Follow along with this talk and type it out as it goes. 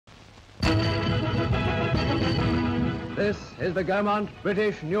This is the Gaumont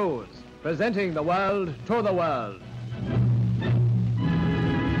British News, presenting the world to the world.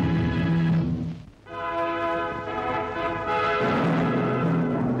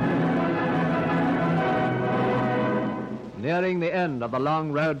 Nearing the end of the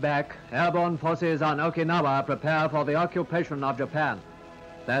long road back, airborne forces on Okinawa prepare for the occupation of Japan.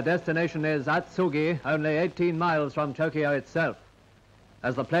 Their destination is Atsugi, only 18 miles from Tokyo itself.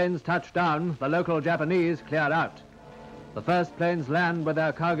 As the planes touch down, the local Japanese clear out. The first planes land with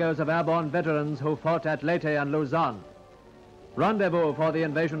their cargoes of airborne veterans who fought at Leyte and Luzon. Rendezvous for the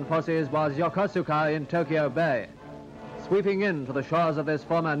invasion forces was Yokosuka in Tokyo Bay. Sweeping in to the shores of this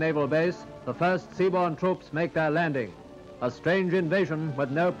former naval base, the first seaborne troops make their landing. A strange invasion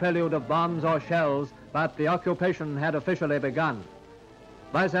with no prelude of bombs or shells, but the occupation had officially begun.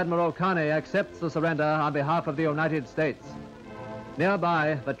 Vice Admiral Carney accepts the surrender on behalf of the United States.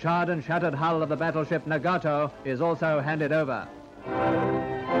 Nearby, the charred and shattered hull of the battleship Nagato is also handed over.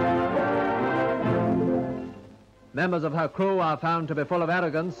 Members of her crew are found to be full of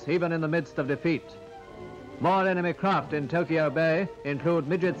arrogance, even in the midst of defeat. More enemy craft in Tokyo Bay include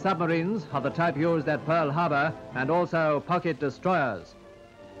Miget submarines of the type used at Pearl Harbor and also pocket destroyers.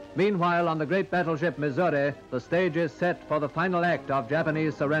 Meanwhile, on the great battleship Missouri, the stage is set for the final act of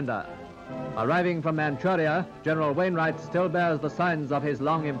Japanese surrender. Arriving from Manchuria, General Wainwright still bears the signs of his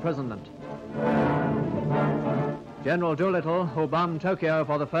long imprisonment. General Doolittle, who bombed Tokyo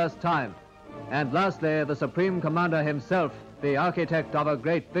for the first time. And lastly, the Supreme Commander himself, the architect of a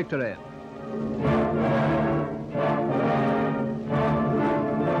great victory.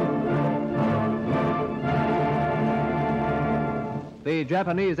 The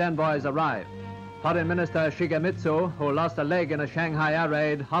Japanese envoys arrive. Foreign Minister Shigemitsu, who lost a leg in a Shanghai air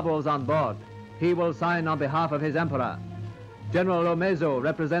raid, hobbles on board. He will sign on behalf of his emperor. General Umezu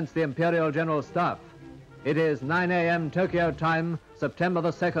represents the Imperial General Staff. It is 9 a.m. Tokyo time, September the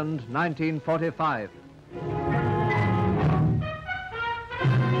 2nd, 1945.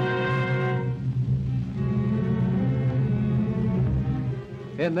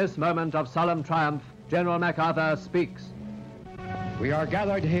 In this moment of solemn triumph, General MacArthur speaks. We are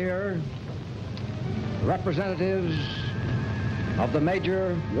gathered here, representatives of the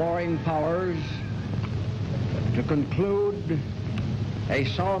major warring powers, to conclude a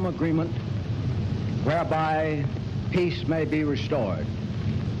solemn agreement whereby peace may be restored.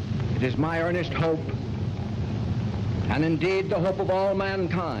 It is my earnest hope, and indeed the hope of all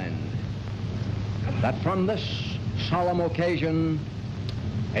mankind, that from this solemn occasion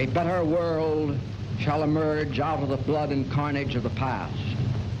a better world shall emerge out of the blood and carnage of the past.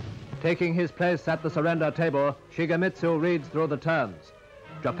 Taking his place at the surrender table, Shigemitsu reads through the terms.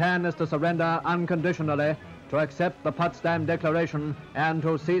 Japan is to surrender unconditionally, to accept the Potsdam Declaration, and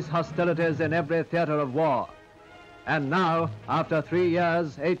to cease hostilities in every theater of war. And now, after 3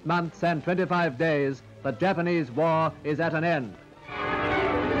 years, 8 months, and 25 days, the Japanese war is at an end.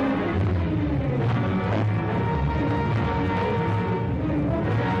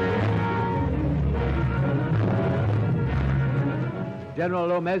 General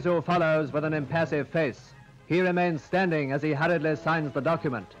Umezu follows with an impassive face. He remains standing as he hurriedly signs the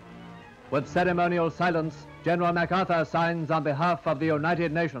document. With ceremonial silence, General MacArthur signs on behalf of the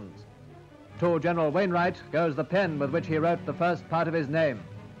United Nations. To General Wainwright goes the pen with which he wrote the first part of his name.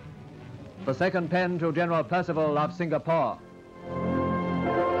 The second pen to General Percival of Singapore.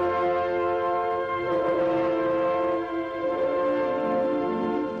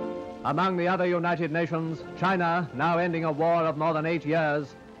 Among the other United Nations, China, now ending a war of more than 8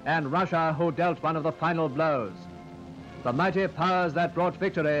 years, and Russia, who dealt one of the final blows. The mighty powers that brought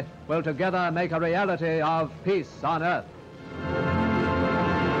victory will together make a reality of peace on earth.